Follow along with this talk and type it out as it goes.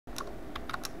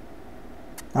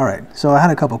Alright, so I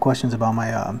had a couple questions about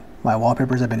my my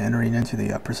wallpapers I've been entering into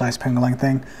the precise pixeling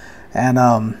thing, and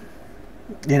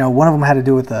you know, one of them had to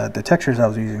do with the textures I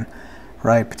was using,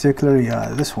 right? Particularly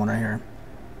this one right here.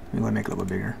 Let me go and make it a little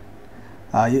bit bigger.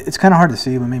 It's kind of hard to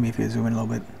see, but maybe if you zoom in a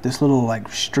little bit, this little like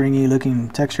stringy looking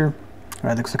texture,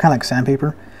 right? Looks kind of like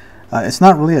sandpaper. It's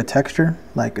not really a texture,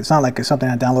 like it's not like it's something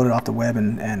I downloaded off the web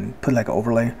and put like an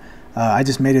overlay. I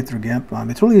just made it through GIMP.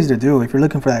 It's really easy to do if you're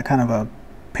looking for that kind of a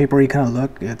papery kind of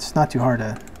look. It's not too hard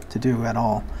to do at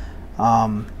all.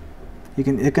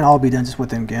 It can all be done just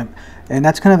within GIMP, and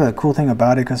that's kind of a cool thing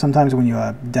about it, because sometimes when you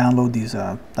download these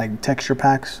like texture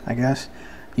packs, I guess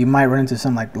you might run into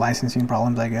some like licensing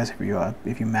problems, I guess,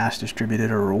 if you mass distribute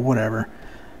it or whatever.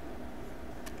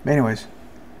 But anyways,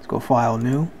 let's go File,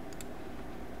 New.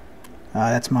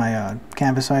 That's my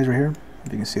canvas size right here,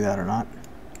 if you can see that or not.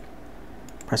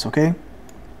 Press OK.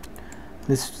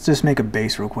 Let's just make a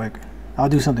base real quick. I'll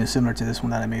do something similar to this one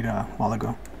that I made a while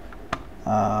ago.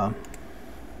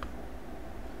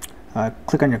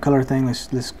 Click on your color thing.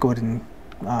 Let's go ahead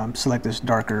and select this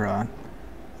darker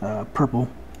purple,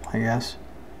 I guess.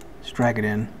 Just drag it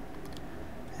in,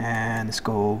 and let's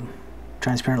go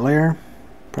transparent layer.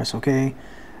 Press OK.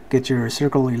 Get your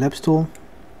circle ellipse tool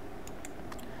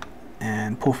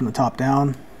and pull from the top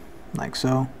down, like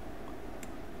so.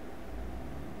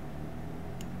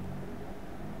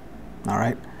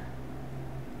 Alright.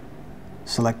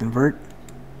 Select invert.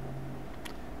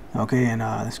 Okay, and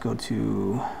let's go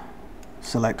to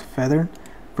select feather.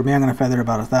 For me, I'm going to feather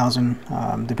about 1,000.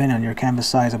 Depending on your canvas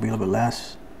size, it'll be a little bit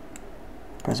less.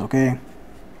 Press OK.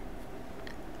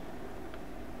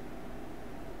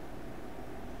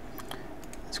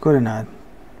 Let's go ahead and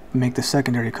make the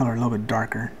secondary color a little bit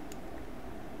darker,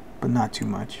 but not too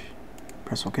much.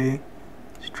 Press OK.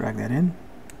 Just drag that in.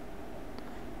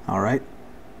 Alright.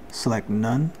 Select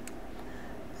none.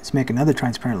 Let's make another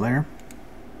transparent layer.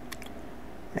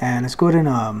 And let's go ahead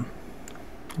and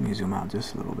let me zoom out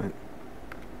just a little bit.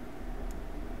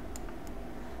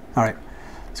 Alright.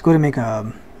 Let's go ahead and make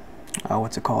a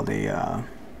what's it called? A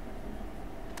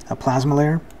plasma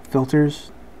layer.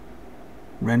 Filters,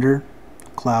 render,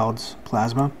 clouds,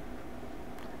 plasma.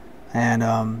 And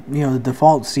you know, the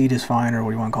default seed is fine, or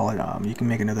what you want to call it. You can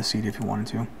make another seed if you wanted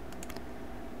to.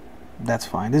 That's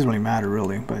fine. Doesn't really matter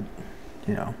really, but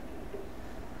you know.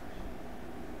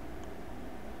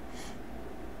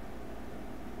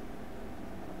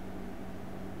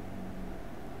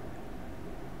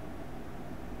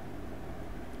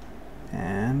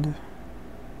 And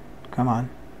come on.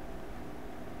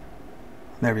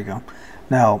 There we go.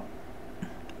 Now,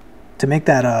 to make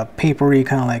that papery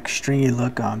kind of like stringy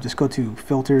look, just go to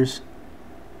filters.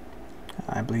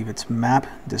 I believe it's map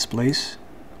displace.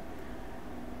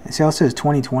 And see how it says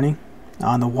 2020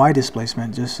 on the Y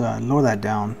displacement? Just lower that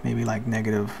down, maybe like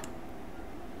negative,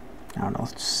 I don't know,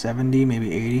 70,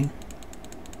 maybe 80.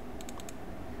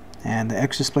 And the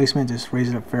X displacement, just raise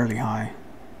it up fairly high.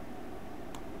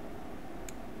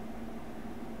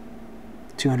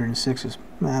 206 is,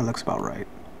 that looks about right.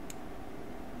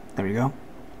 There we go.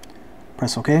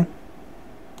 Press OK.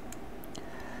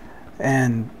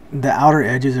 And the outer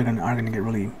edges are gonna get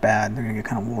really bad. They're gonna get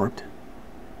kind of warped,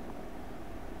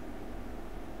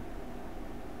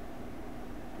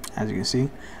 as you can see.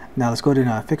 Now let's go ahead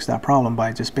and fix that problem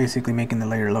by just basically making the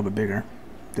layer a little bit bigger.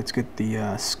 Let's get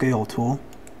the scale tool.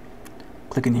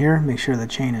 Click in here, make sure the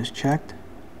chain is checked.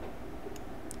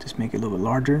 Just make it a little bit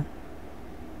larger.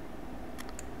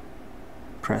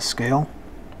 Press scale.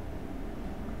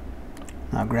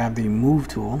 Now grab the move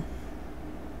tool.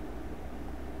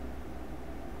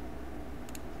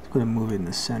 Let's go ahead and move it in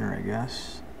the center, I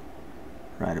guess.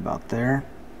 Right about there.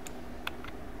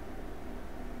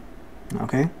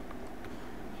 Okay.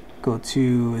 Go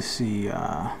to, let's see,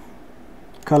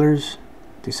 colors,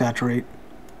 desaturate.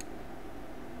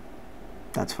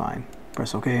 That's fine.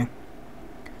 Press OK.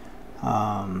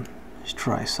 Let's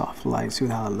try soft light, see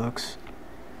how it looks.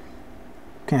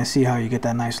 Kind of see how you get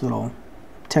that nice little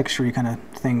texture-y kind of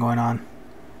thing going on.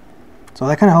 So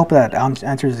that kind of hope that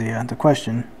answers the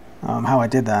question, how I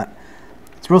did that.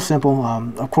 It's real simple.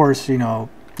 Of course, you know,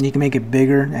 you can make it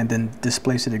bigger and then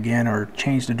displace it again, or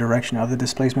change the direction of the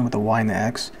displacement with the Y and the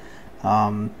X.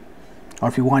 Or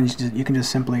if you want, you can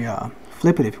just simply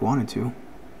flip it if you wanted to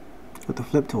with the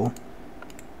flip tool.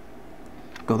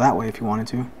 Go that way if you wanted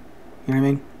to. You know what I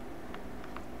mean?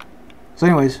 So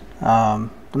anyways,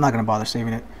 I'm not going to bother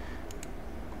saving it.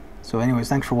 So anyways,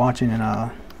 thanks for watching,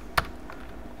 and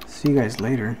see you guys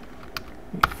later.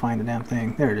 Let me find the damn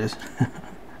thing. There it is.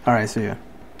 Alright, see ya.